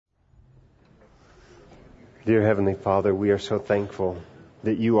Dear Heavenly Father, we are so thankful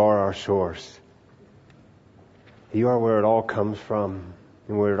that you are our source. You are where it all comes from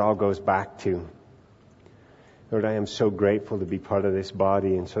and where it all goes back to. Lord, I am so grateful to be part of this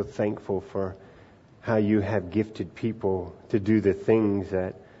body and so thankful for how you have gifted people to do the things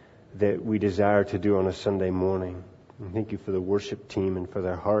that we desire to do on a Sunday morning. And thank you for the worship team and for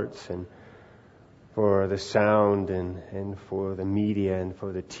their hearts and for the sound and for the media and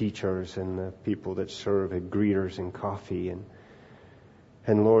for the teachers and the people that serve at greeters and coffee and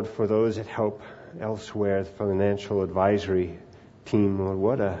Lord, for those that help elsewhere, the financial advisory team. Lord,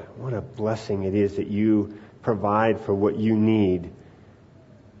 what a blessing it is that you provide for what you need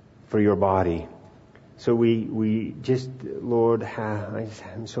for your body. So we just, Lord,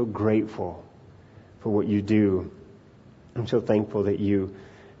 I'm so grateful for what you do. I'm so thankful that you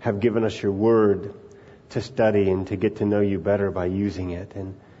have given us your word to study and to get to know you better by using it.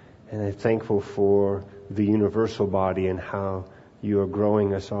 And I'm thankful for the universal body and how you are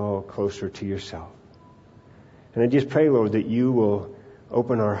growing us all closer to yourself. And I just pray, Lord, that you will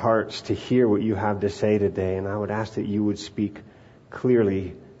open our hearts to hear what you have to say today. And I would ask that you would speak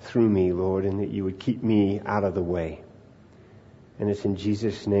clearly through me, Lord, and that you would keep me out of the way. And it's in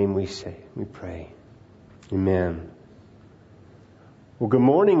Jesus' name we pray. Amen. Well, good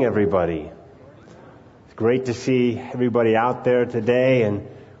morning, everybody. It's great to see everybody out there today, and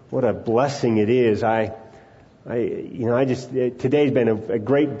what a blessing it is. Today's been a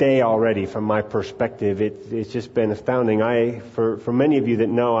great day already from my perspective. It's just been astounding. For many of you that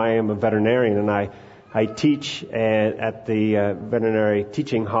know, I am a veterinarian, and I teach at the veterinary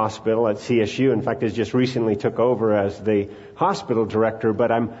teaching hospital at CSU. In fact, I just recently took over as the hospital director,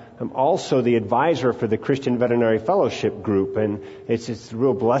 but I'm also the advisor for the Christian Veterinary Fellowship Group, and it's just a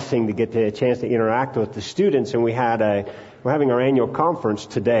real blessing to get a chance to interact with the students. And we're having our annual conference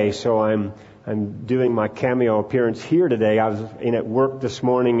today, so I'm doing my cameo appearance here today. I was in at work this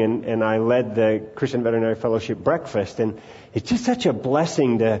morning and I led the Christian Veterinary Fellowship breakfast, and it's just such a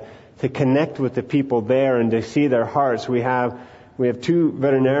blessing to connect with the people there and to see their hearts. We have two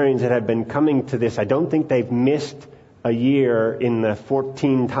veterinarians that have been coming to this. I don't think they've missed a year in the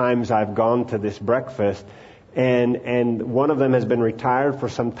 14 times I've gone to this breakfast. And one of them has been retired for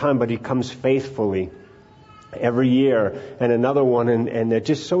some time, but he comes faithfully every year. And another one, and they're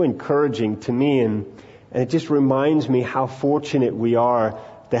just so encouraging to me. And it just reminds me how fortunate we are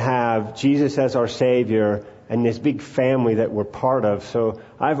to have Jesus as our Savior and this big family that we're part of. So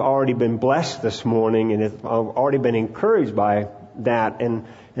I've already been blessed this morning, and I've already been encouraged by that, and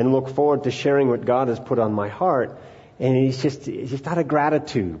look forward to sharing what God has put on my heart. And it's just out of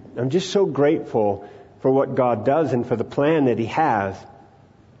gratitude. I'm just so grateful for what God does and for the plan that He has.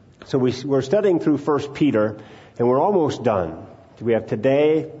 So we're studying through 1 Peter, and we're almost done. We have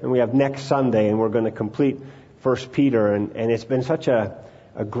today and we have next Sunday, and we're going to complete 1 Peter. And it's been such a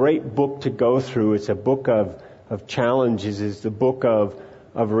great book to go through. It's a book of challenges. It's a book of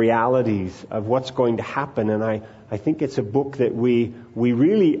realities of what's going to happen. And I think it's a book that we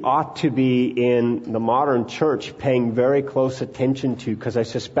really ought to be in the modern church paying very close attention to, because I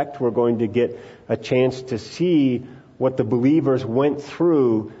suspect we're going to get a chance to see what the believers went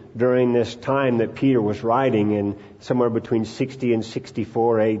through during this time that Peter was writing in somewhere between 60 and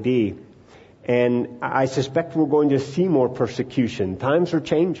 64 AD. And I suspect we're going to see more persecution. Times are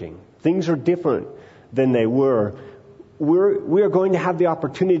changing. Things are different than they were. We are going to have the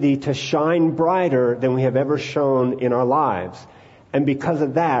opportunity to shine brighter than we have ever shone in our lives. And because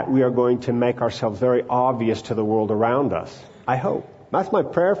of that, we are going to make ourselves very obvious to the world around us. I hope. That's my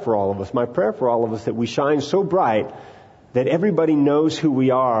prayer for all of us. My prayer for all of us, that we shine so bright that everybody knows who we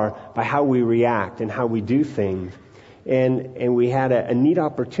are by how we react and how we do things. And we had a neat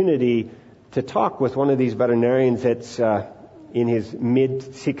opportunity to talk with one of these veterinarians that's in his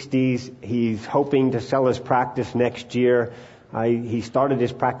mid-60s. He's hoping to sell his practice next year. He started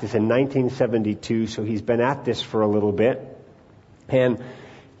his practice in 1972, so he's been at this for a little bit. And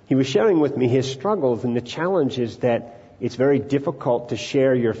he was sharing with me his struggles and the challenges that it's very difficult to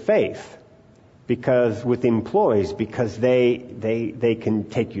share your faith with employees, because they can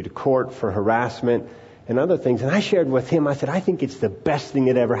take you to court for harassment and other things. And I shared with him, I said, I think it's the best thing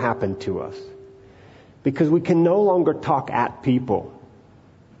that ever happened to us, because we can no longer talk at people.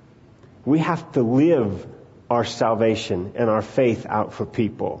 We have to live our salvation and our faith out for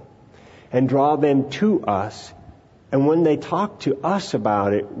people and draw them to us. And when they talk to us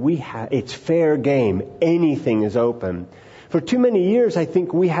about it, it's fair game. Anything is open. For too many years, I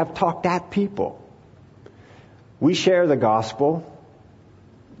think we have talked at people. We share the gospel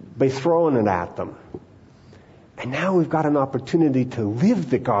by throwing it at them. And now we've got an opportunity to live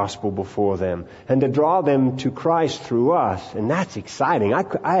the gospel before them and to draw them to Christ through us. And that's exciting.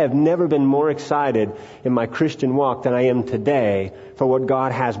 I have never been more excited in my Christian walk than I am today for what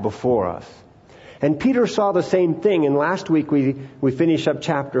God has before us. And Peter saw the same thing. And last week we finished up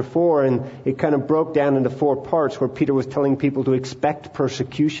chapter 4, and it kind of broke down into 4 parts where Peter was telling people to expect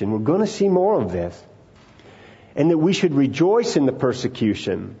persecution. We're going to see more of this. And that we should rejoice in the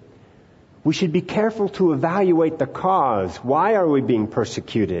persecution. We should be careful to evaluate the cause. Why are we being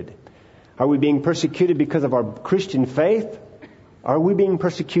persecuted? Are we being persecuted because of our Christian faith? Are we being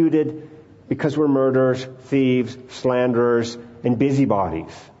persecuted because we're murderers, thieves, slanderers, and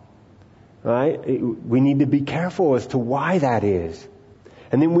busybodies? Right? We need to be careful as to why that is.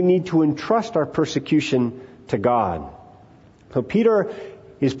 And then we need to entrust our persecution to God. So Peter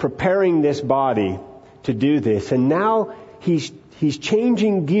is preparing this body to do this. And now he's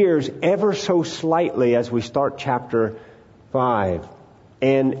changing gears ever so slightly as we start chapter 5.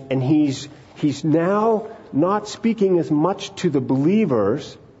 And he's now not speaking as much to the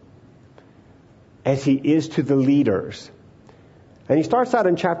believers as he is to the leaders. And he starts out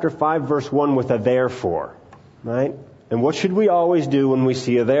in chapter 5, verse 1 with a therefore, right? And what should we always do when we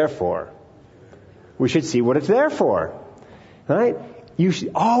see a therefore? We should see what it's there for, right? You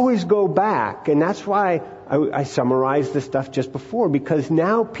should always go back, and that's why I summarized this stuff just before, because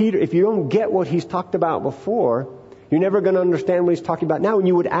now Peter, if you don't get what he's talked about before, you're never going to understand what he's talking about now, and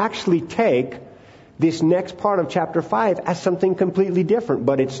you would actually take this next part of chapter 5 as something completely different,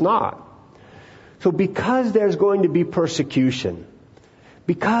 but it's not. So because there's going to be persecution,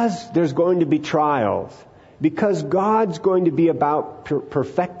 because there's going to be trials, because God's going to be about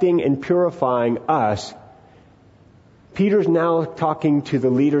perfecting and purifying us, Peter's now talking to the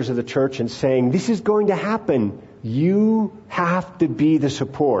leaders of the church and saying, this is going to happen. You have to be the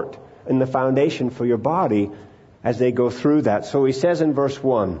support and the foundation for your body as they go through that. So he says in verse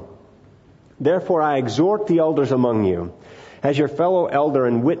 1, therefore I exhort the elders among you, as your fellow elder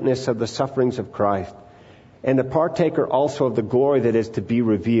and witness of the sufferings of Christ, and a partaker also of the glory that is to be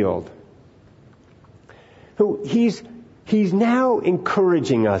revealed. So he's now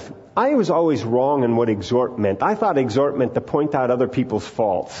encouraging us. I was always wrong in what exhort meant. I thought exhort meant to point out other people's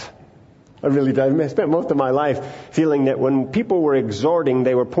faults. I really did. I spent most of my life feeling that when people were exhorting,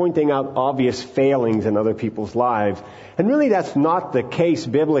 they were pointing out obvious failings in other people's lives. And really that's not the case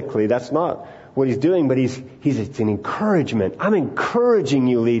biblically. That's not what he's doing, but it's an encouragement. I'm encouraging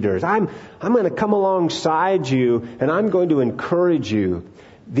you, leaders. I'm going to come alongside you, and I'm going to encourage you.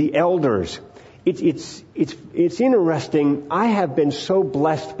 The elders. It's interesting. I have been so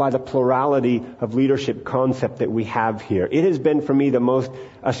blessed by the plurality of leadership concept that we have here. It has been for me the most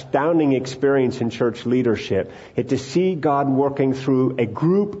astounding experience in church leadership. To see God working through a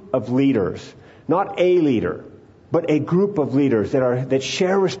group of leaders, not a leader, but a group of leaders that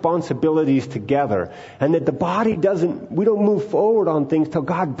share responsibilities together, and that the body we don't move forward on things till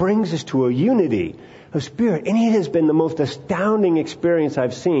God brings us to a unity of spirit. And it has been the most astounding experience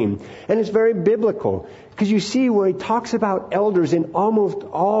I've seen. And it's very biblical, because you see where he talks about elders, in almost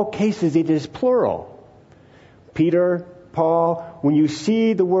all cases it is plural. Peter, Paul, when you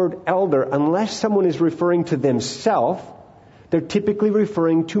see the word elder, unless someone is referring to themselves, they're typically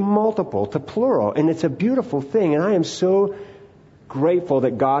referring to multiple, to plural. And it's a beautiful thing. And I am so grateful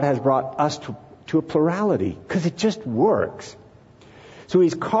that God has brought us to a plurality, because it just works. So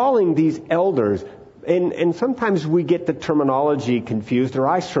he's calling these elders, and sometimes we get the terminology confused, or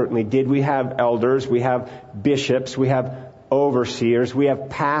I certainly did. We have elders, we have bishops, we have overseers, we have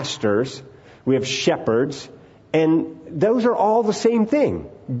pastors, we have shepherds, and those are all the same thing.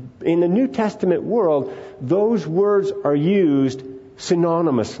 In the New Testament world, those words are used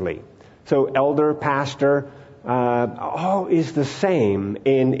synonymously. So elder, pastor, all is the same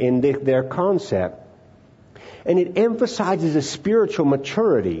in their concept. And it emphasizes a spiritual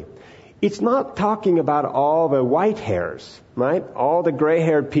maturity. It's not talking about all the white hairs, right? All the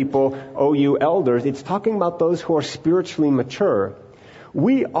gray-haired people, oh, you elders. It's talking about those who are spiritually mature.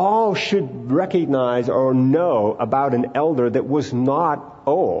 We all should recognize or know about an elder that was not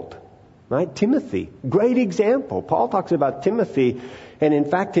old, right? Timothy, great example. Paul talks about Timothy, and in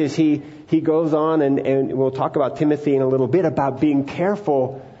fact, as he goes on, and we'll talk about Timothy in a little bit, about being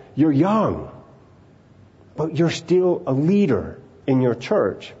careful. You're young, but you're still a leader in your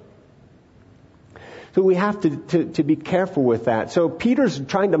church. So we have to be careful with that. So Peter's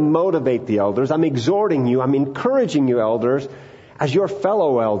trying to motivate the elders. I'm exhorting you, I'm encouraging you, elders, as your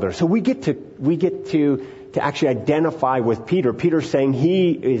fellow elder. So we get to actually identify with Peter. Peter's saying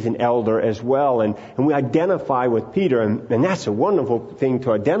he is an elder as well, and we identify with Peter, and that's a wonderful thing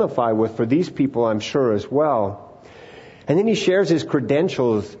to identify with for these people, I'm sure, as well. And then he shares his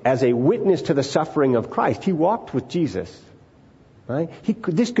credentials as a witness to the suffering of Christ. He walked with Jesus. Right?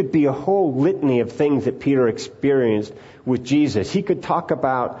 This could be a whole litany of things that Peter experienced with Jesus. He could talk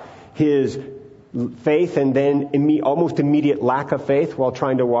about his faith and then almost immediate lack of faith while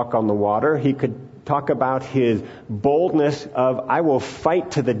trying to walk on the water. He could talk about his boldness of, I will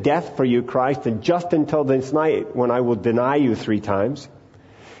fight to the death for you, Christ, and just until this night when I will deny you 3 times.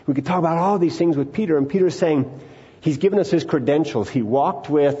 We could talk about all these things with Peter, and Peter's saying he's given us his credentials. He walked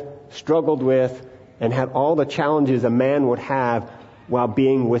with, struggled with, and had all the challenges a man would have while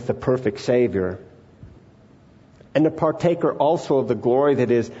being with the perfect Savior. And the partaker also of the glory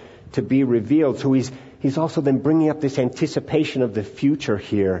that is to be revealed. So he's also then bringing up this anticipation of the future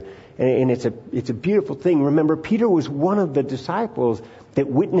here. And it's a beautiful thing. Remember, Peter was one of the disciples that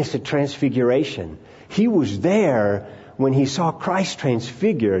witnessed the transfiguration. He was there when he saw Christ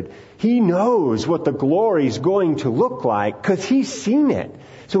transfigured. He knows what the glory is going to look like because he's seen it.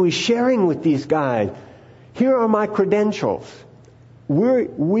 So he's sharing with these guys, here are my credentials.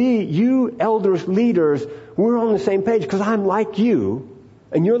 You elders, leaders, we're on the same page because I'm like you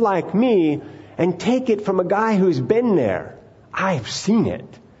and you're like me, and take it from a guy who's been there. I've seen it.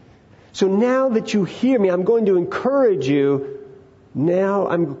 So now that you hear me, I'm going to encourage you. Now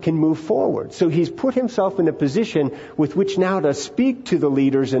I can move forward. So he's put himself in a position with which now to speak to the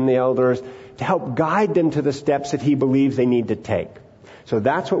leaders and the elders to help guide them to the steps that he believes they need to take. So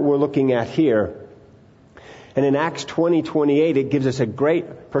that's what we're looking at here. And in Acts 20:28, it gives us a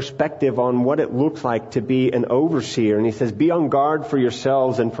great perspective on what it looks like to be an overseer. And he says, be on guard for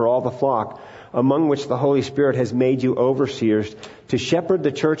yourselves and for all the flock, among which the Holy Spirit has made you overseers, to shepherd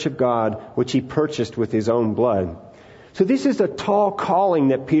the church of God, which he purchased with his own blood. So this is a tall calling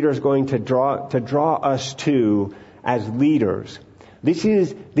that Peter is going to draw us to as leaders. This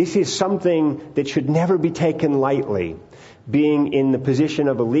is something that should never be taken lightly, being in the position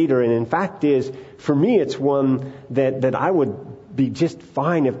of a leader. And in fact for me, it's one that I would be just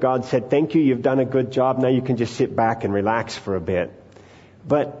fine if God said, thank you, you've done a good job, now you can just sit back and relax for a bit.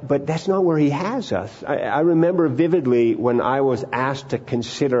 But that's not where he has us. I remember vividly when I was asked to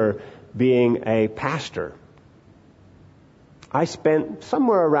consider being a pastor. I spent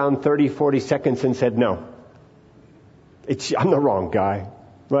somewhere around 30, 40 seconds and said, no. I'm the wrong guy.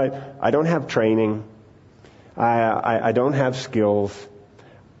 Right? I don't have training. I don't have skills.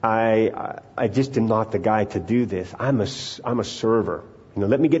 I just am not the guy to do this. I'm a server.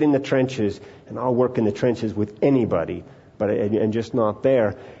 Let me get in the trenches and I'll work in the trenches with anybody, but I'm just not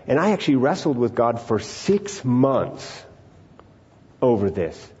there. And I actually wrestled with God for 6 months over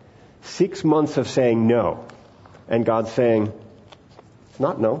this. 6 months of saying no. And God saying, it's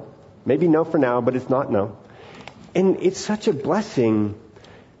not no. Maybe no for now, but it's not no. And it's such a blessing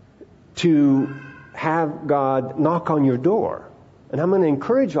to have God knock on your door. And I'm going to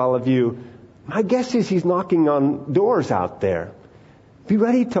encourage all of you, my guess is he's knocking on doors out there. Be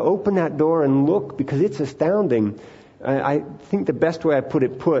ready to open that door and look, because it's astounding. I think the best way I heard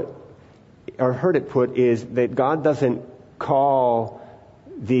it put is that God doesn't call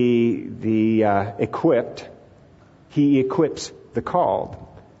the equipped, he equips the called.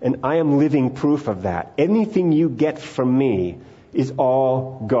 And I am living proof of that. Anything you get from me is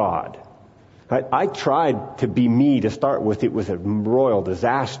all God. I tried to be me to start with. It was a royal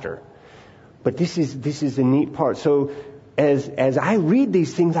disaster. But this is the neat part. So as I read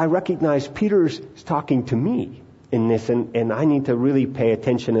these things, I recognize Peter's talking to me in this, and I need to really pay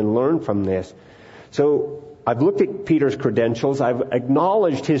attention and learn from this. So I've looked at Peter's credentials. I've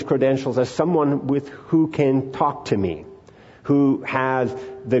acknowledged his credentials as someone who can talk to me, who has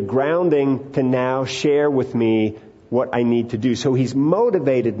the grounding to now share with me what I need to do. So he's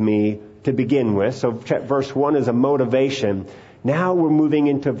motivated me to begin with. So verse 1 is a motivation. Now we're moving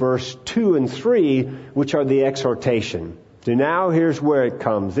into verse 2 and 3, which are the exhortation. So now here's where it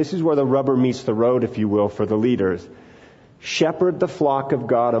comes. This is where the rubber meets the road, if you will, for the leaders. Shepherd the flock of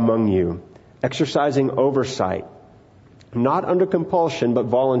God among you, exercising oversight, not under compulsion, but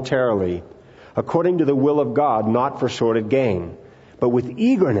voluntarily, according to the will of God, not for sordid gain, but with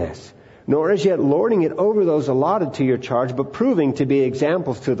eagerness, nor as yet lording it over those allotted to your charge, but proving to be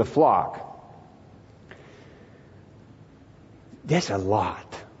examples to the flock. That's a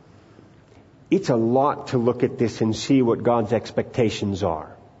lot. It's a lot to look at this and see what God's expectations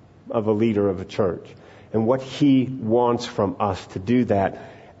are of a leader of a church and what he wants from us to do that.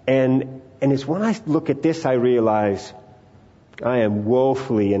 And it's when I look at this, I realize I am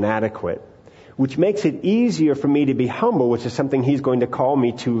woefully inadequate, which makes it easier for me to be humble, which is something he's going to call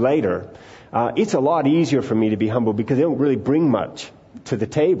me to later. It's a lot easier for me to be humble because they don't really bring much to the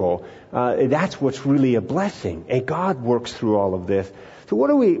table, that's what's really a blessing. And God works through all of this. So what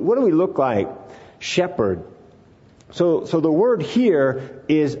do we look like? Shepherd. So the word here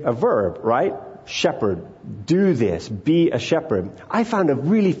is a verb, right? Shepherd. Do this. Be a shepherd. I found a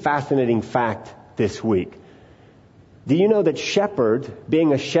really fascinating fact this week. Do you know that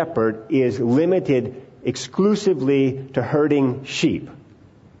being a shepherd, is limited exclusively to herding sheep?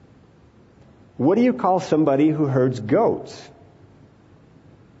 What do you call somebody who herds goats?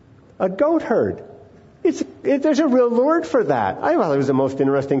 A goat herd. There's a real word for that. I thought it was the most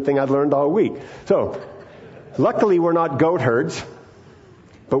interesting thing I'd learned all week. So, luckily we're not goat herds,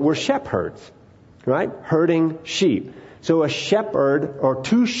 but we're shepherds, right? Herding sheep. So a shepherd, or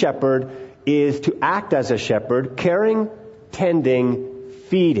to shepherd, is to act as a shepherd, caring, tending,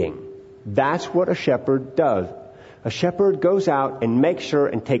 feeding. That's what a shepherd does. A shepherd goes out and makes sure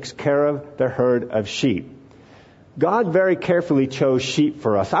and takes care of the herd of sheep. God very carefully chose sheep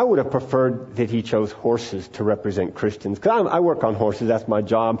for us. I would have preferred that He chose horses to represent Christians. Because I work on horses, that's my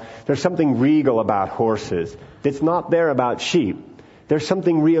job. There's something regal about horses that's not there about sheep. There's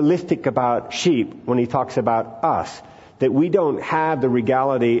something realistic about sheep when He talks about us. That we don't have the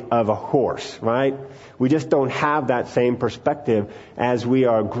regality of a horse, right? We just don't have that same perspective as we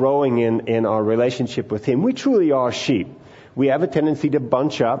are growing in our relationship with Him. We truly are sheep. We have a tendency to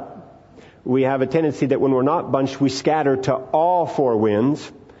bunch up. We have a tendency that when we're not bunched, we scatter to all four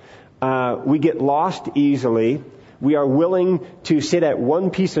winds. We get lost easily. We are willing to sit at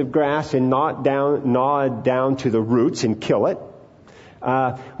one piece of grass and gnaw down to the roots and kill it.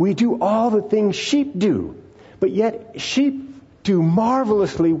 We do all the things sheep do. But yet, sheep do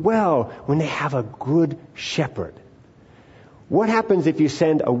marvelously well when they have a good shepherd. What happens if you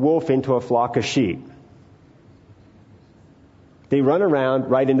send a wolf into a flock of sheep? They run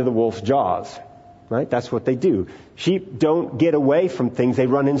around right into the wolf's jaws, right? That's what they do. Sheep don't get away from things. They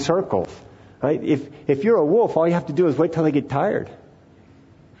run in circles, right? If you're a wolf, all you have to do is wait till they get tired.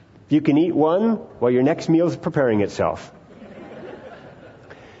 You can eat one while your next meal is preparing itself.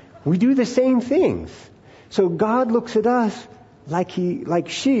 We do the same things. So God looks at us like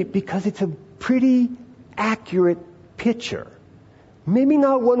sheep because it's a pretty accurate picture. Maybe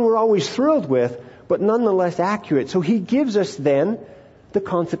not one we're always thrilled with, but nonetheless accurate. So He gives us then the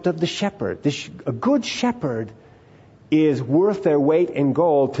concept of the shepherd. A good shepherd is worth their weight in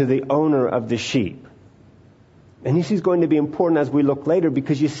gold to the owner of the sheep. And this is going to be important as we look later,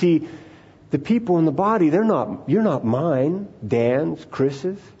 because you see, the people in the body, you're not mine, Dan's,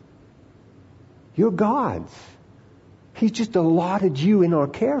 Chris's. You're God's. He's just allotted you in our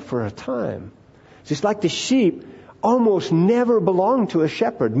care for a time. Just like the sheep almost never belong to a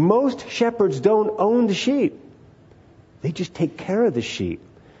shepherd. Most shepherds don't own the sheep. They just take care of the sheep.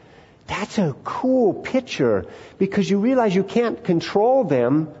 That's a cool picture, because you realize you can't control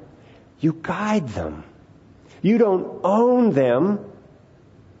them. You guide them. You don't own them,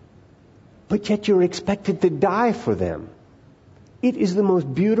 but yet you're expected to die for them. It is the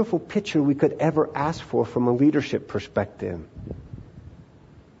most beautiful picture we could ever ask for from a leadership perspective.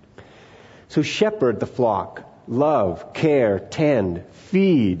 So shepherd the flock, love, care, tend,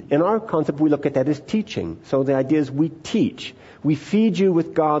 feed. In our concept, we look at that as teaching. So the idea is we teach. We feed you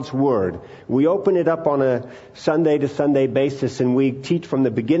with God's Word. We open it up on a Sunday to Sunday basis, and we teach from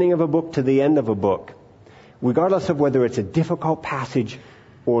the beginning of a book to the end of a book. Regardless of whether it's a difficult passage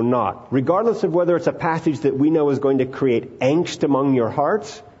or not. Regardless of whether it's a passage that we know is going to create angst among your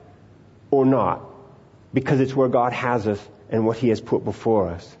hearts or not. Because it's where God has us and what He has put before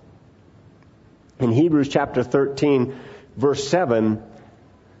us. In Hebrews chapter 13, verse 7,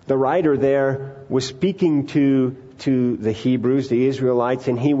 the writer there was speaking to the Hebrews, the Israelites,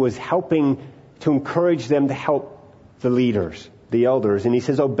 and he was helping to encourage them to help the leaders, the elders. And he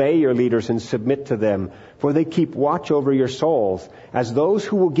says, obey your leaders and submit to them, for they keep watch over your souls as those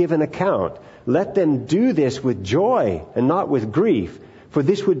who will give an account. Let them do this with joy and not with grief, for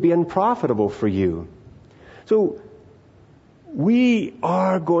this would be unprofitable for you. So we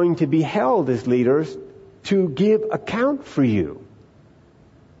are going to be held as leaders to give account for you.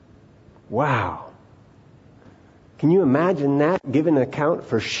 Wow. Can you imagine that? Giving an account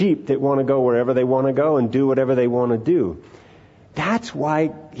for sheep that want to go wherever they want to go and do whatever they want to do. That's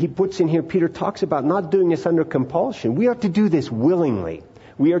why he puts in here, Peter talks about not doing this under compulsion. We are to do this willingly.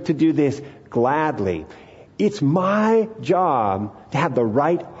 We are to do this gladly. It's my job to have the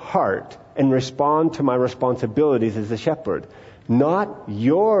right heart and respond to my responsibilities as a shepherd. Not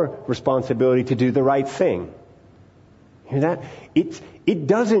your responsibility to do the right thing. Hear that? It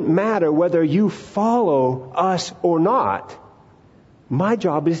doesn't matter whether you follow us or not. My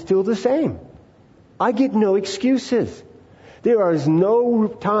job is still the same. I get no excuses. There is no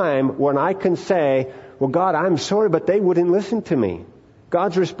time when I can say, well, God, I'm sorry, but they wouldn't listen to me.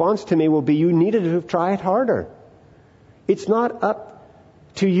 God's response to me will be, you needed to try it harder. It's not up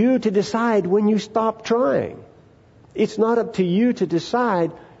to you to decide when you stop trying. It's not up to you to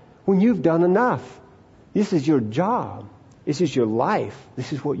decide when you've done enough. This is your job. This is your life.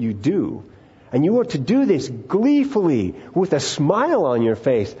 This is what you do. And you are to do this gleefully with a smile on your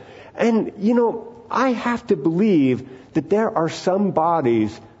face. And, I have to believe that there are some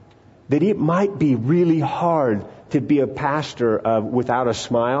bodies that it might be really hard to be a pastor without a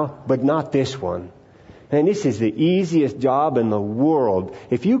smile, but not this one. And this is the easiest job in the world.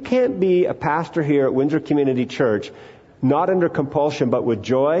 If you can't be a pastor here at Windsor Community Church, not under compulsion but with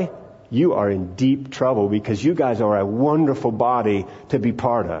joy, you are in deep trouble, because you guys are a wonderful body to be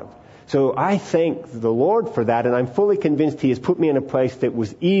part of. So I thank the Lord for that, and I'm fully convinced He has put me in a place that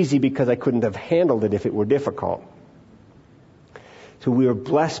was easy because I couldn't have handled it if it were difficult. So we are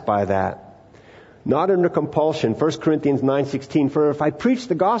blessed by that. Not under compulsion. 1 Corinthians 9:16, for if I preach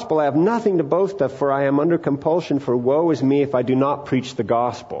the gospel, I have nothing to boast of, for I am under compulsion, for woe is me if I do not preach the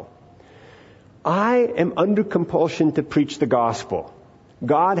gospel. I am under compulsion to preach the gospel.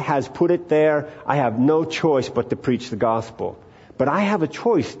 God has put it there. I have no choice but to preach the gospel. But I have a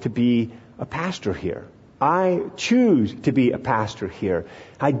choice to be a pastor here. I choose to be a pastor here.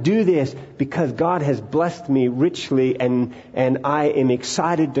 I do this because God has blessed me richly, and I am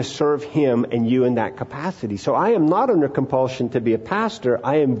excited to serve Him and you in that capacity. So I am not under compulsion to be a pastor.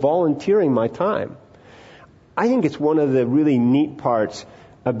 I am volunteering my time. I think it's one of the really neat parts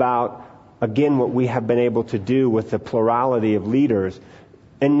about, again, what we have been able to do with the plurality of leaders.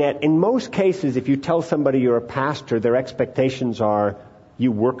 And that in most cases, if you tell somebody you're a pastor, their expectations are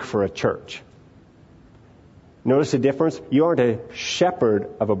you work for a church. Notice the difference? You aren't a shepherd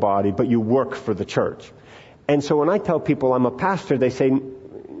of a body, but you work for the church. And so when I tell people I'm a pastor, they say,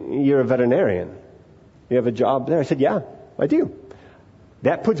 you're a veterinarian. You have a job there? I said, yeah, I do.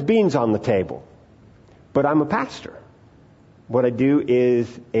 That puts beans on the table. But I'm a pastor. What I do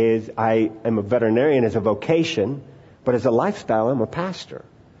is I am a veterinarian as a vocation, but as a lifestyle, I'm a pastor.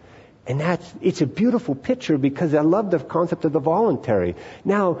 And it's a beautiful picture, because I love the concept of the voluntary.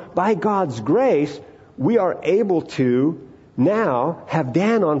 Now, by God's grace, we are able to now have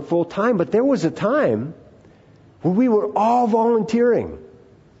Dan on full time, but there was a time when we were all volunteering.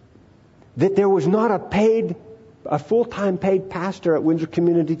 That there was not a full-time paid pastor at Windsor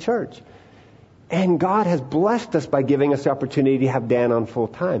Community Church. And God has blessed us by giving us the opportunity to have Dan on full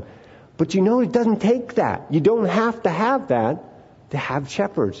time. But it doesn't take that. You don't have to have that to have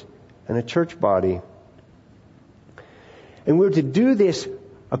shepherds and a church body. And we're to do this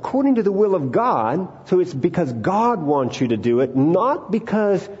according to the will of God. So it's because God wants you to do it, not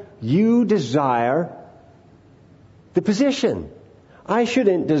because you desire the position. I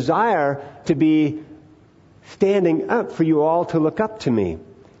shouldn't desire to be standing up for you all to look up to me.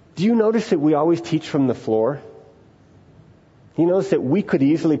 Do you notice that we always teach from the floor? You notice that we could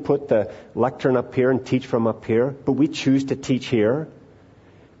easily put the lectern up here and teach from up here, but we choose to teach here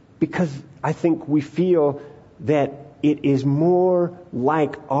because I think we feel that it is more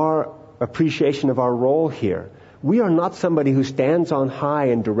like our appreciation of our role here. We are not somebody who stands on high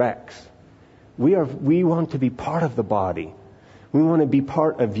and directs. We want to be part of the body. We want to be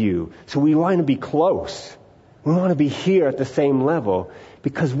part of you. So we want to be close. We want to be here at the same level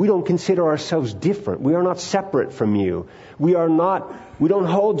because we don't consider ourselves different. We are not separate from you. We don't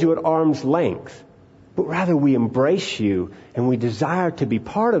hold you at arm's length, but rather we embrace you and we desire to be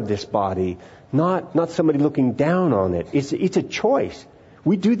part of this body, not somebody looking down on it. It's a choice.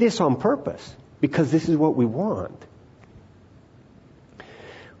 We do this on purpose because this is what we want.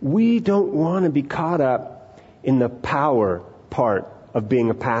 We don't want to be caught up in the power part of being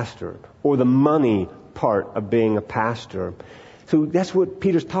a pastor or the money part of being a pastor. So that's what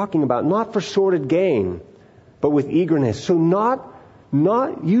Peter's talking about. Not for sordid gain, but with eagerness. So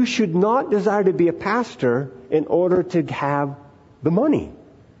you should not desire to be a pastor in order to have the money.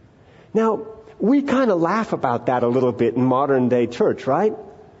 Now, we kind of laugh about that a little bit in modern day church, right?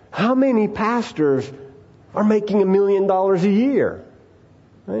 How many pastors are making $1 million a year?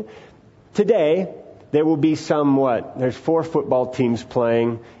 Right? Today, there will be there's 4 football teams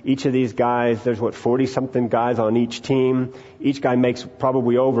playing. Each of these guys, there's 40-something guys on each team. Each guy makes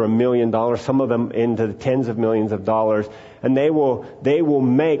probably over $1 million, some of them into the tens of millions of dollars. And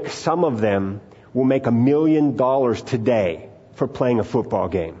some of them will make $1 million today for playing a football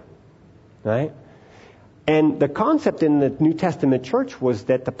game. Right? And the concept in the New Testament church was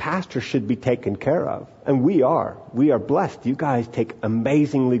that the pastor should be taken care of. And we are. We are blessed. You guys take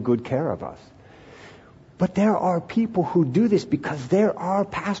amazingly good care of us. But there are people who do this because there are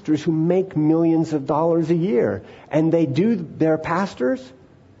pastors who make millions of dollars a year. And they do their pastors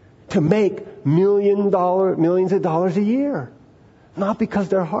to make millions of dollars a year. Not because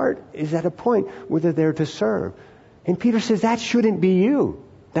their heart is at a point where they're there to serve. And Peter says that shouldn't be you.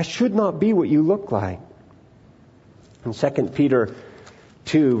 That should not be what you look like. In 2 Peter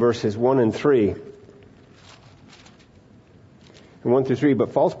 2, verses 1 and 3. 1 through 3,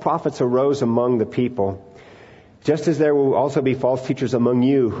 but false prophets arose among the people, just as there will also be false teachers among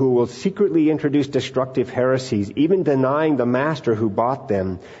you who will secretly introduce destructive heresies, even denying the master who bought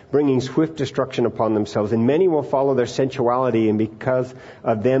them, bringing swift destruction upon themselves. And many will follow their sensuality, and because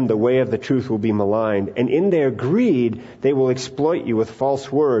of them the way of the truth will be maligned. And in their greed they will exploit you with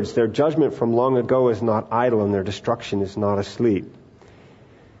false words. Their judgment from long ago is not idle, and their destruction is not asleep.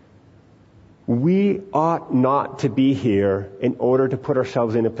 We ought not to be here in order to put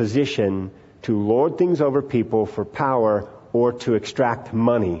ourselves in a position to lord things over people for power or to extract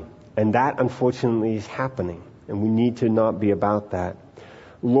money. And that, unfortunately, is happening. And we need to not be about that.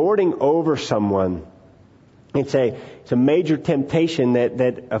 Lording over someone, it's a major temptation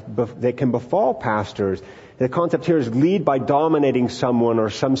that can befall pastors. The concept here is lead by dominating someone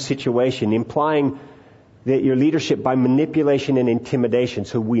or some situation, implying that your leadership by manipulation and intimidation.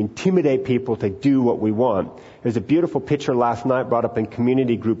 So we intimidate people to do what we want. There's a beautiful picture last night brought up in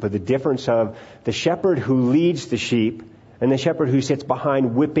community group of the difference of the shepherd who leads the sheep and the shepherd who sits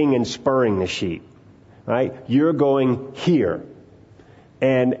behind whipping and spurring the sheep. Right? You're going here.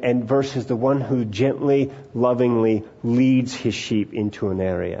 And versus the one who gently, lovingly leads his sheep into an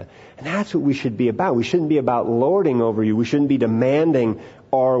area. And that's what we should be about. We shouldn't be about lording over you. We shouldn't be demanding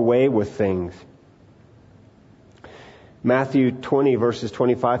our way with things. Matthew 20, verses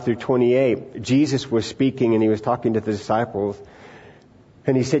 25 through 28, Jesus was speaking and he was talking to the disciples.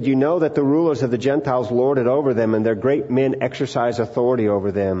 And he said, you know that the rulers of the Gentiles lord it over them, and their great men exercise authority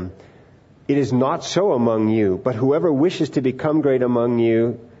over them. It is not so among you, but whoever wishes to become great among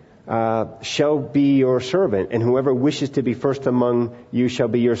you shall be your servant, and whoever wishes to be first among you shall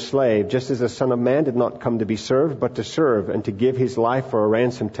be your slave, just as the Son of Man did not come to be served, but to serve, and to give his life for a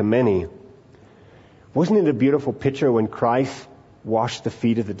ransom to many. Wasn't it a beautiful picture when Christ washed the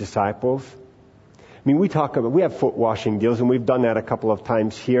feet of the disciples? I mean, we have foot washing deals, and we've done that a couple of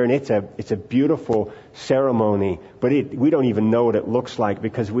times here, and it's a beautiful ceremony, but we don't even know what it looks like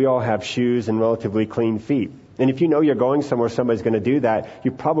because we all have shoes and relatively clean feet. And if you know you're going somewhere, somebody's going to do that,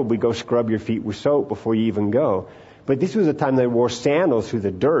 you probably go scrub your feet with soap before you even go. But this was a time they wore sandals through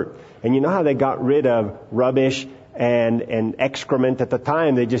the dirt, and you know how they got rid of rubbish and excrement at the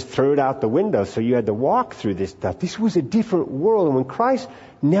time? They just threw it out the window, so you had to walk through this stuff. This was a different world, and when Christ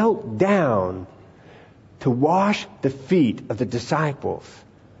knelt down to wash the feet of the disciples,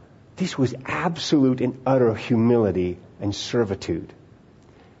 this was absolute and utter humility and servitude.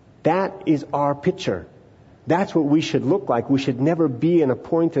 That is our picture. That's what we should look like. We should never be in a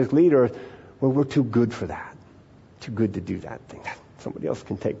point as leaders where we're too good for that, too good to do that thing. Somebody else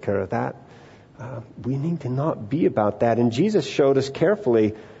can take care of that. We need to not be about that. And Jesus showed us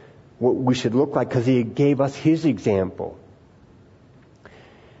carefully what we should look like because he gave us his example.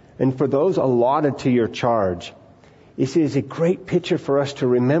 And for those allotted to your charge, this is a great picture for us to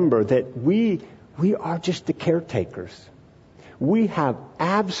remember that we are just the caretakers. We have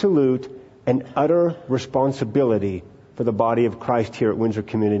absolute and utter responsibility for the body of Christ here at Windsor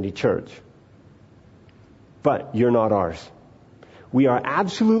Community Church. But you're not ours. We are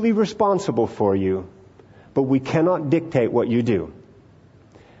absolutely responsible for you, but we cannot dictate what you do.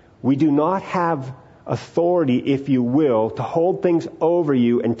 We do not have authority, if you will, to hold things over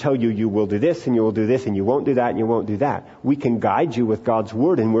you and tell you you will do this and you will do this and you won't do that and you won't do that. We can guide you with God's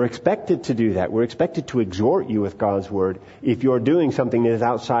Word, and we're expected to do that. We're expected to exhort you with God's Word if you're doing something that is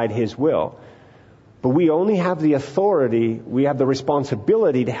outside His will. But we only have the authority, we have the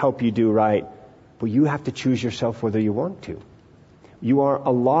responsibility to help you do right, but you have to choose yourself whether you want to. You are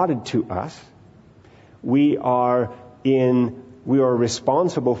allotted to us. We are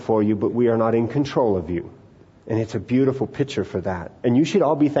responsible for you, but we are not in control of you. And it's a beautiful picture for that. And you should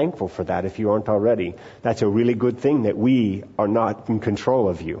all be thankful for that if you aren't already. That's a really good thing that we are not in control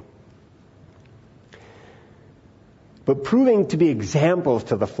of you. But proving to be examples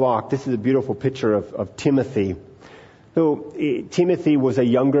to the flock, this is a beautiful picture of Timothy. So Timothy was a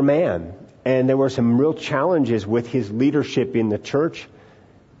younger man, and there were some real challenges with his leadership in the church,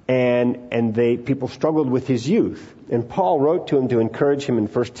 and people struggled with his youth. And Paul wrote to him to encourage him in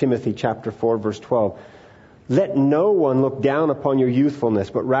 1 Timothy chapter 4, verse 12. Let no one look down upon your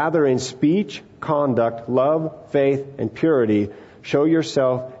youthfulness, but rather in speech, conduct, love, faith, and purity, Show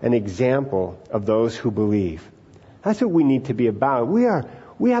yourself an example of those who believe. That's what we need to be about.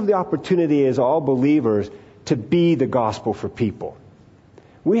 We have the opportunity as all believers to be the gospel for people.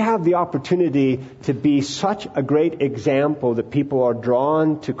 We have the opportunity to be such a great example that people are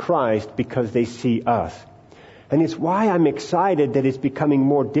drawn to Christ because they see us. And it's why I'm excited that it's becoming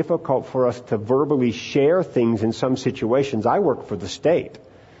more difficult for us to verbally share things in some situations. I work for the state.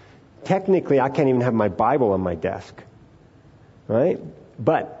 Technically, I can't even have my Bible on my desk. Right?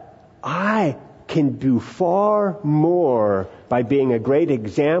 But I can do far more by being a great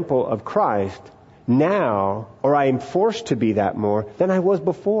example of Christ now, or I am forced to be that more, than I was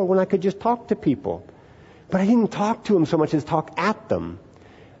before when I could just talk to people. But I didn't talk to them so much as talk at them.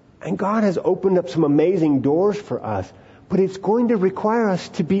 And God has opened up some amazing doors for us, but it's going to require us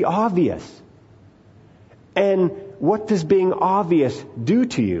to be obvious. And what does being obvious do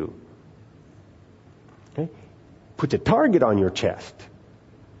to you? Okay? Puts a target on your chest.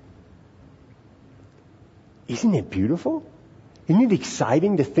 Isn't it beautiful? Isn't it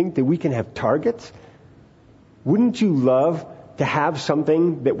exciting to think that we can have targets? Wouldn't you love to have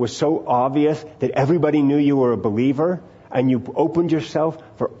something that was so obvious that everybody knew you were a believer and you opened yourself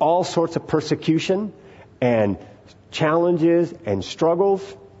for all sorts of persecution and challenges and struggles?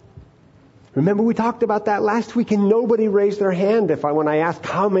 Remember we talked about that last week and nobody raised their hand when I asked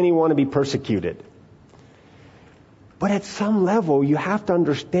how many want to be persecuted. But at some level you have to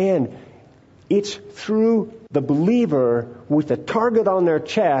understand it's through the believer with a target on their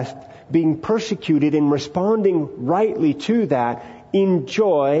chest being persecuted and responding rightly to that in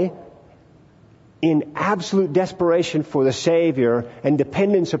joy, in absolute desperation for the Savior and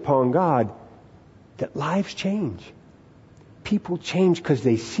dependence upon God, that lives change. People change because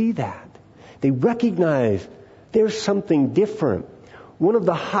they see that. They recognize there's something different. One of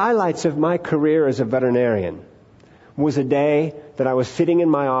the highlights of my career as a veterinarian was a day that I was sitting in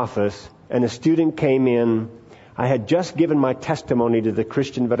my office and a student came in. I had just given my testimony to the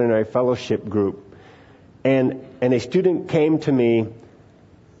Christian Veterinary Fellowship group. And a student came to me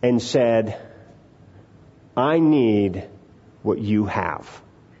and said, I need what you have.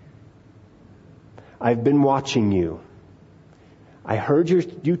 I've been watching you. I heard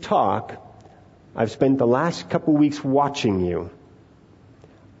you talk. I've spent the last couple weeks watching you.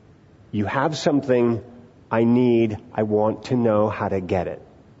 You have something I need. I want to know how to get it.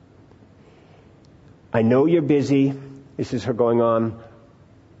 I know you're busy. This is her going on.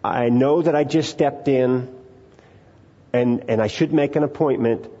 I know that I just stepped in and I should make an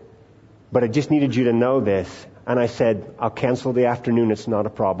appointment, but I just needed you to know this. And I said, I'll cancel the afternoon. It's not a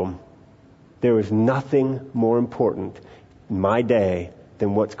problem. There is nothing more important in my day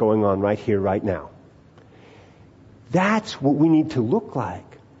than what's going on right here, right now. That's what we need to look like.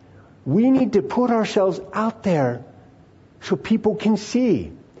 We need to put ourselves out there so people can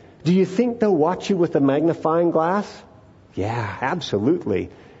see. Do you think they'll watch you with a magnifying glass? Yeah, absolutely.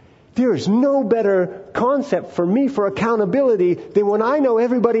 There is no better concept for me for accountability than when I know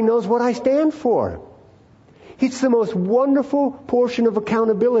everybody knows what I stand for. It's the most wonderful portion of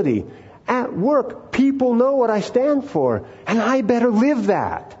accountability. At work, people know what I stand for, and I better live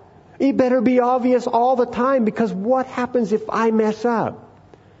that. It better be obvious all the time, because what happens if I mess up?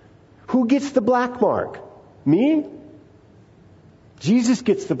 Who gets the black mark? Me? Jesus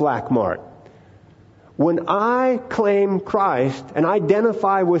gets the black mark. When I claim Christ and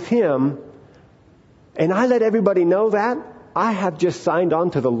identify with Him, and I let everybody know that, I have just signed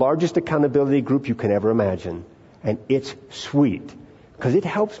on to the largest accountability group you can ever imagine. And it's sweet, because it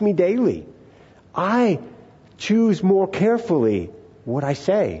helps me daily. I choose more carefully what I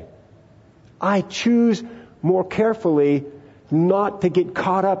say. I choose more carefully not to get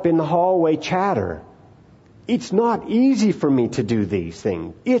caught up in the hallway chatter. It's not easy for me to do these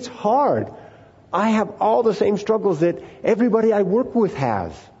things. It's hard. I have all the same struggles that everybody I work with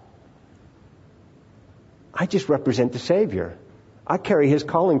has. I just represent the Savior. I carry His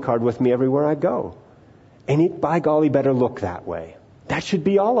calling card with me everywhere I go. And it, by golly, better look that way. That should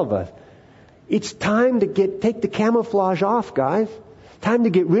be all of us. It's time to take the camouflage off, guys. Time to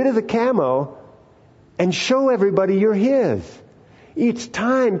get rid of the camo and show everybody you're His. It's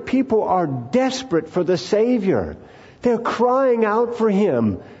time. People are desperate for the Savior. They're crying out for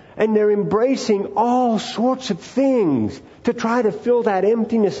Him. And they're embracing all sorts of things to try to fill that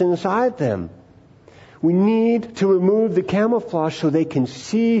emptiness inside them. We need to remove the camouflage so they can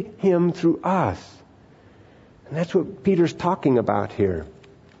see Him through us. And that's what Peter's talking about here.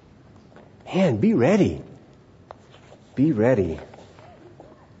 Man, be ready. Be ready.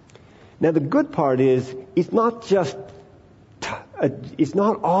 Now the good part is, it's not just it's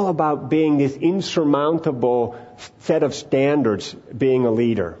not all about being this insurmountable set of standards being a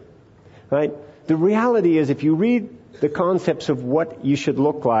leader. Right? The reality is, if you read the concepts of what you should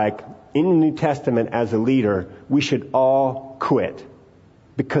look like in the New Testament as a leader, we should all quit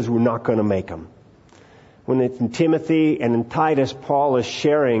because we're not going to make them. When it's in Timothy and in Titus, Paul is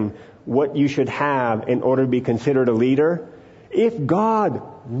sharing what you should have in order to be considered a leader. If God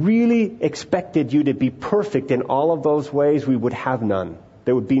really expected you to be perfect in all of those ways, we would have none.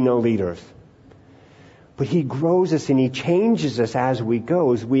 There would be no leaders. But He grows us and He changes us as we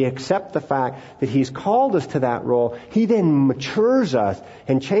go. As we accept the fact that He's called us to that role, He then matures us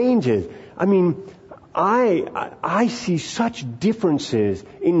and changes. I mean, I see such differences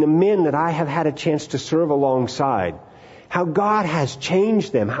in the men that I have had a chance to serve alongside. How God has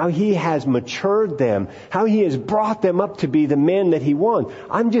changed them, how He has matured them, how He has brought them up to be the men that He wants.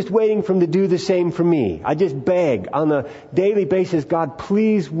 I'm just waiting for Him to do the same for me. I just beg on a daily basis, God,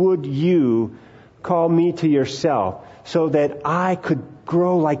 please would You call me to Yourself so that I could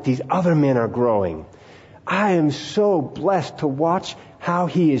grow like these other men are growing. I am so blessed to watch how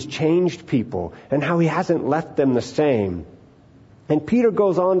He has changed people and how He hasn't left them the same. And Peter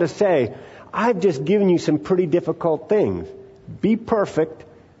goes on to say, I've just given you some pretty difficult things. Be perfect,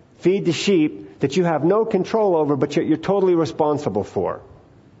 feed the sheep that you have no control over, but you're totally responsible for.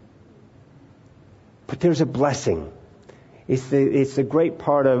 But there's a blessing. It's a great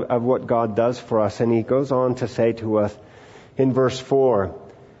part of what God does for us. And He goes on to say to us in verse 4,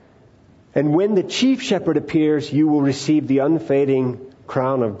 and when the chief shepherd appears, you will receive the unfading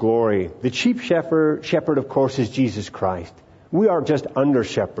crown of glory. The chief shepherd, of course, is Jesus Christ. We are just under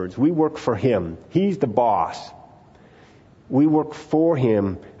shepherds. We work for Him. He's the boss. We work for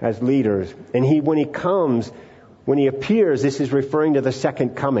Him as leaders. And when He appears, this is referring to the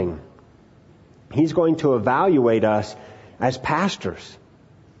second coming. He's going to evaluate us as pastors.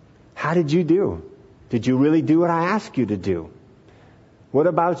 How did you do? Did you really do what I asked you to do? What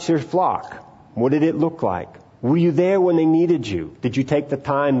about your flock? What did it look like? Were you there when they needed you? Did you take the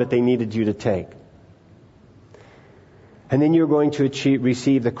time that they needed you to take? And then you're going to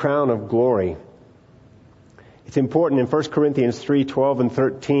receive the crown of glory. It's important in 1 Corinthians 3:12 and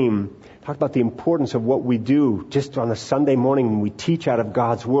 13. Talk about the importance of what we do just on a Sunday morning when we teach out of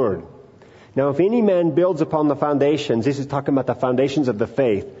God's Word. Now, if any man builds upon the foundations, this is talking about the foundations of the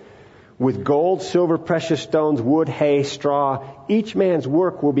faith, with gold, silver, precious stones, wood, hay, straw, each man's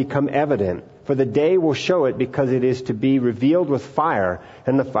work will become evident. For the day will show it, because it is to be revealed with fire,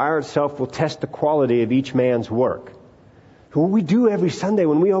 and the fire itself will test the quality of each man's work. What we do every Sunday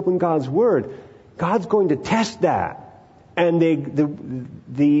when we open God's Word, God's going to test that. And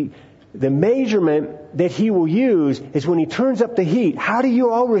the measurement that He will use is when He turns up the heat. How do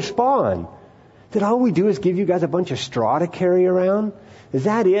you all respond? Did all we do is give you guys a bunch of straw to carry around? Is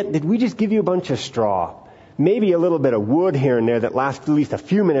that it? Did we just give you a bunch of straw? Maybe a little bit of wood here and there that lasts at least a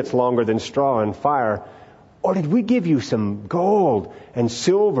few minutes longer than straw and fire. Or did we give you some gold and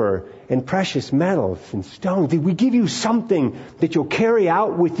silver and precious metals and stones? Did we give you something that you'll carry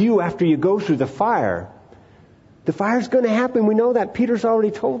out with you after you go through the fire? The fire's going to happen. We know that. Peter's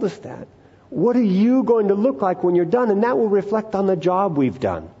already told us that. What are you going to look like when you're done? And that will reflect on the job we've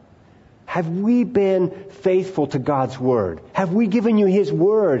done. Have we been faithful to God's Word? Have we given you His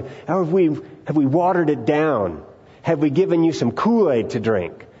Word? Or have we watered it down? Have we given you some Kool-Aid to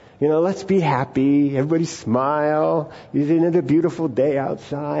drink? Let's be happy. Everybody smile. Isn't it a beautiful day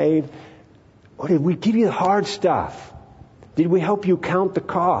outside? Or did we give you the hard stuff? Did we help you count the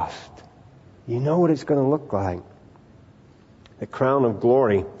cost? You know what it's going to look like. The crown of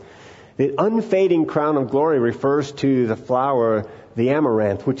glory. The unfading crown of glory refers to the flower, the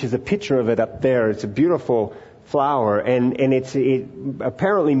amaranth, which is a picture of it up there. It's a beautiful flower, and it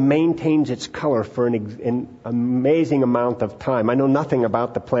apparently maintains its color for an amazing amount of time. I know nothing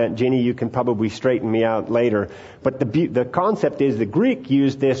about the plant. Jenny, you can probably straighten me out later. But the concept is the Greek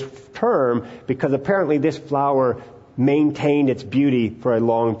used this term because apparently this flower maintained its beauty for a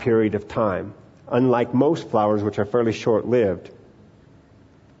long period of time, unlike most flowers, which are fairly short-lived.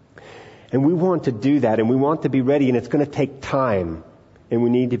 And we want to do that, and we want to be ready, and it's going to take time, and we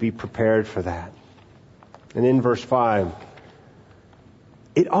need to be prepared for that. And in verse 5,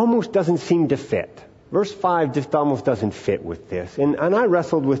 it almost doesn't seem to fit. Verse 5 just almost doesn't fit with this. And I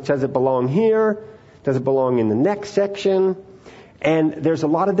wrestled with, does it belong here? Does it belong in the next section? And there's a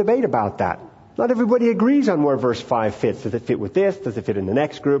lot of debate about that. Not everybody agrees on where verse 5 fits. Does it fit with this? Does it fit in the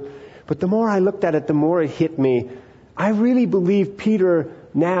next group? But the more I looked at it, the more it hit me. I really believe Peter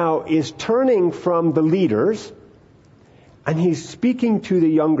now is turning from the leaders, and he's speaking to the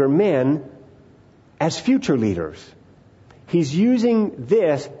younger men as future leaders. He's using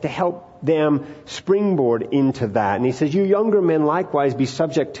this to help them springboard into that. And he says, you younger men likewise be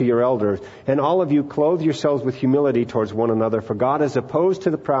subject to your elders, and all of you clothe yourselves with humility towards one another, for God is opposed to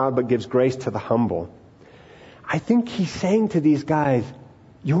the proud but gives grace to the humble. I think he's saying to these guys,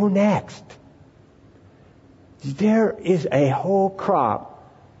 you're next. There is a whole crop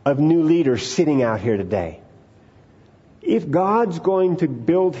of new leaders sitting out here today. If God's going to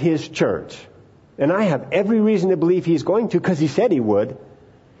build His church, and I have every reason to believe He's going to because He said He would,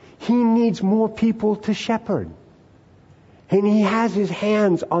 He needs more people to shepherd. And He has His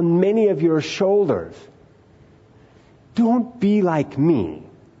hands on many of your shoulders. Don't be like me,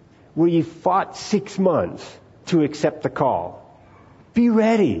 where you fought 6 months to accept the call. Be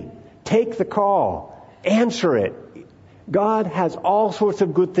ready. Take the call. Answer it. God has all sorts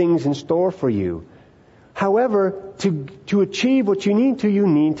of good things in store for you. However, to achieve what you need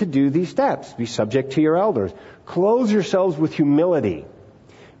to do these steps. Be subject to your elders. Clothe yourselves with humility.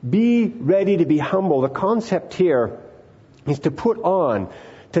 Be ready to be humble. The concept here is to put on,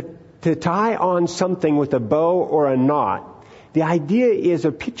 to tie on something with a bow or a knot. The idea is,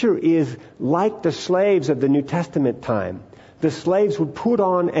 a picture is like the slaves of the New Testament time. The slaves would put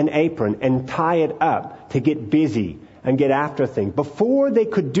on an apron and tie it up to get busy and get after things. Before they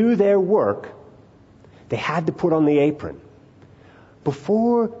could do their work, they had to put on the apron.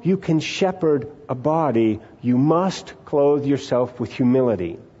 Before you can shepherd a body, you must clothe yourself with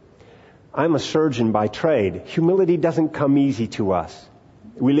humility. I'm a surgeon by trade. Humility doesn't come easy to us.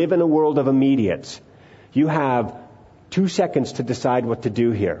 We live in a world of immediates. You have 2 seconds to decide what to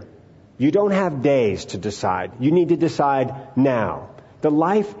do here. You don't have days to decide. You need to decide now. The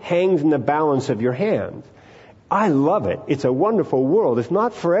life hangs in the balance of your hands. I love it. It's a wonderful world. It's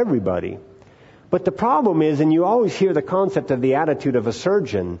not for everybody. But the problem is, and you always hear the concept of the attitude of a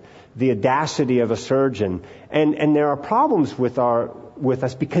surgeon, the audacity of a surgeon, and there are problems with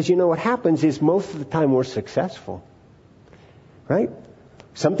us because you know what happens is most of the time we're successful. Right?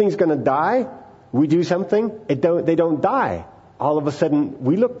 Something's going to die. We do something. They don't die. All of a sudden,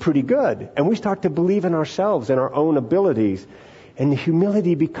 we look pretty good. And we start to believe in ourselves and our own abilities. And the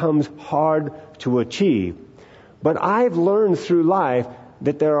humility becomes hard to achieve. But I've learned through life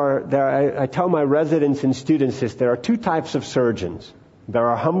that I tell my residents and students this, there are 2 types of surgeons. There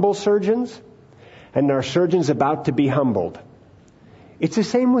are humble surgeons, and there are surgeons about to be humbled. It's the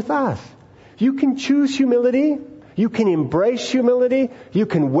same with us. You can choose humility, you can embrace humility, you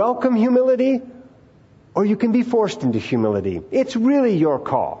can welcome humility, or you can be forced into humility. It's really your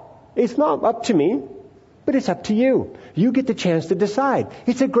call. It's not up to me, but it's up to you. You get the chance to decide.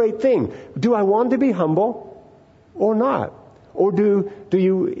 It's a great thing. Do I want to be humble or not? Or do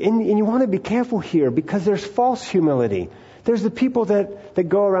you, and you want to be careful here because there's false humility. There's the people that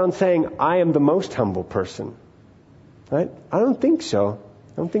go around saying, I am the most humble person. Right? I don't think so.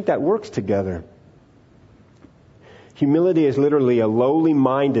 I don't think that works together. Humility is literally a lowly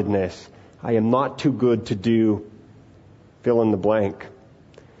mindedness. I am not too good to do fill in the blank.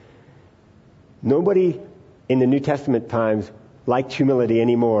 Nobody in the New Testament times liked humility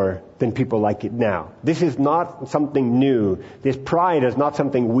any more than people like it now. This is not something new. This pride is not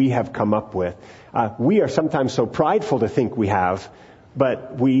something we have come up with. We are sometimes so prideful to think we have,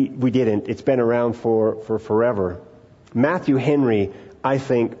 but we didn't. It's been around for forever. Matthew Henry, I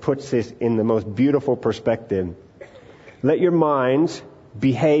think, puts this in the most beautiful perspective. Let your minds,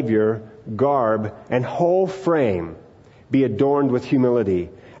 behavior, garb, and whole frame be adorned with humility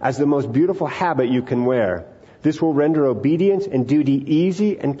as the most beautiful habit you can wear. This will render obedience and duty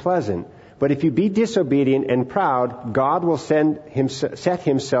easy and pleasant. But if you be disobedient and proud, God will set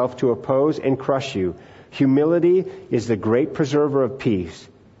Himself to oppose and crush you. Humility is the great preserver of peace.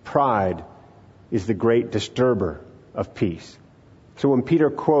 Pride is the great disturber of peace. So when Peter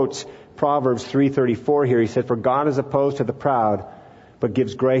quotes Proverbs 3:34 here, he said, for God is opposed to the proud, but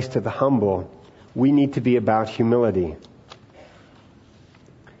gives grace to the humble. We need to be about humility.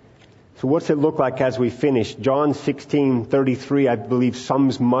 So what's it look like as we finish? John 16:33, I believe,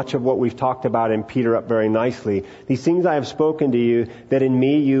 sums much of what we've talked about in Peter up very nicely. These things I have spoken to you, that in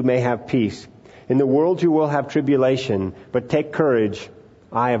me you may have peace. In the world you will have tribulation, but take courage.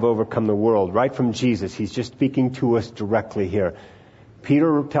 I have overcome the world. Right from Jesus. He's just speaking to us directly here.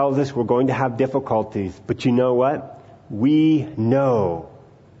 Peter tells us we're going to have difficulties, but you know what? We know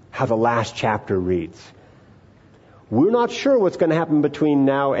how the last chapter reads. We're not sure what's going to happen between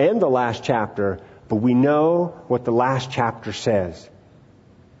now and the last chapter, but we know what the last chapter says.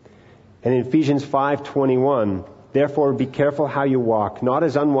 And in Ephesians 5:21, Therefore, be careful how you walk, not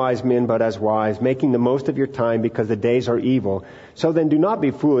as unwise men, but as wise, making the most of your time because the days are evil. So then do not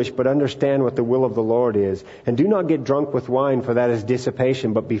be foolish, but understand what the will of the Lord is. And do not get drunk with wine, for that is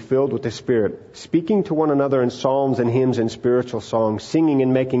dissipation, but be filled with the Spirit, speaking to one another in psalms and hymns and spiritual songs, singing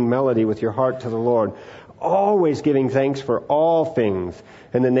and making melody with your heart to the Lord, always giving thanks for all things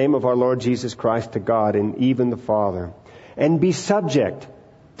in the name of our Lord Jesus Christ to God and even the Father. And be subject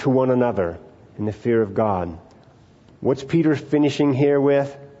to one another in the fear of God. What's Peter finishing here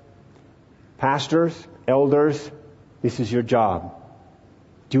with? Pastors, elders, this is your job.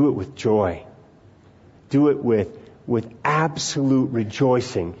 Do it with joy. Do it with absolute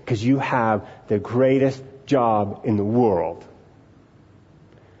rejoicing, because you have the greatest job in the world.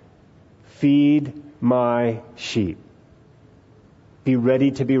 Feed my sheep. Be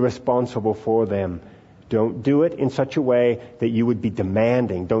ready to be responsible for them. Don't do it in such a way that you would be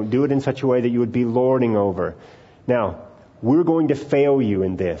demanding. Don't do it in such a way that you would be lording over. Now, we're going to fail you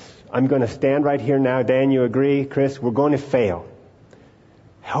in this. I'm going to stand right here now. Dan, you agree? Chris, we're going to fail.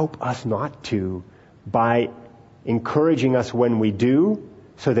 Help us not to by encouraging us when we do,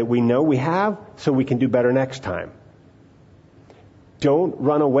 so that we know we have, so we can do better next time. Don't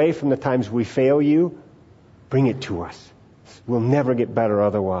run away from the times we fail you. Bring it to us. We'll never get better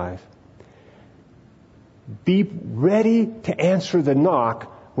otherwise. Be ready to answer the knock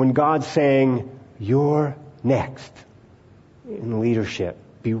when God's saying, you're next in leadership.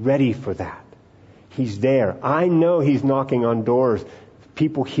 Be ready for that. He's there. I know He's knocking on doors,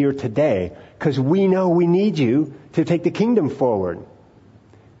 people here today, because we know we need you to take the kingdom forward.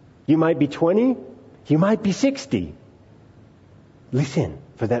 You might be 20, you might be 60. Listen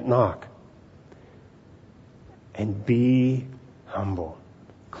for that knock. And be humble.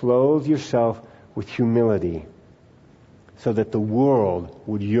 Clothe yourself with humility so that the world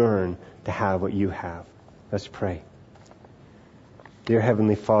would yearn to have what you have. Let's pray. Dear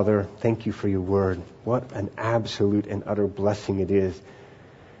Heavenly Father, thank you for your word. What an absolute and utter blessing it is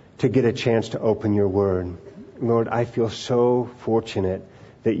to get a chance to open your word. Lord, I feel so fortunate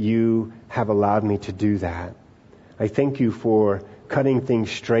that you have allowed me to do that. I thank you for cutting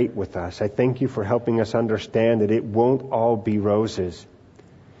things straight with us. I thank you for helping us understand that it won't all be roses.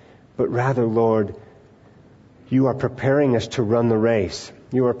 But rather, Lord, you are preparing us to run the race.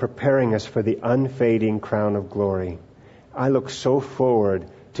 You are preparing us for the unfading crown of glory. I look so forward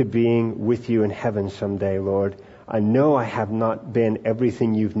to being with you in heaven someday, Lord. I know I have not been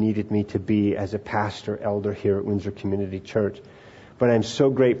everything you've needed me to be as a pastor, elder here at Windsor Community Church. But I'm so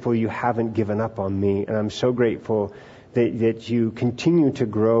grateful you haven't given up on me. And I'm so grateful that you continue to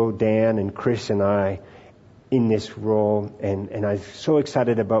grow Dan and Chris and I in this role. And I'm so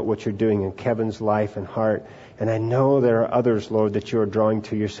excited about what you're doing in Kevin's life and heart. And I know there are others, Lord, that you are drawing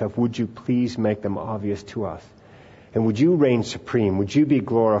to yourself. Would you please make them obvious to us? And would you reign supreme? Would you be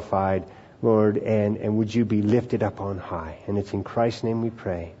glorified, Lord? And would you be lifted up on high? And it's in Christ's name we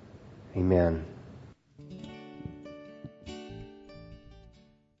pray. Amen.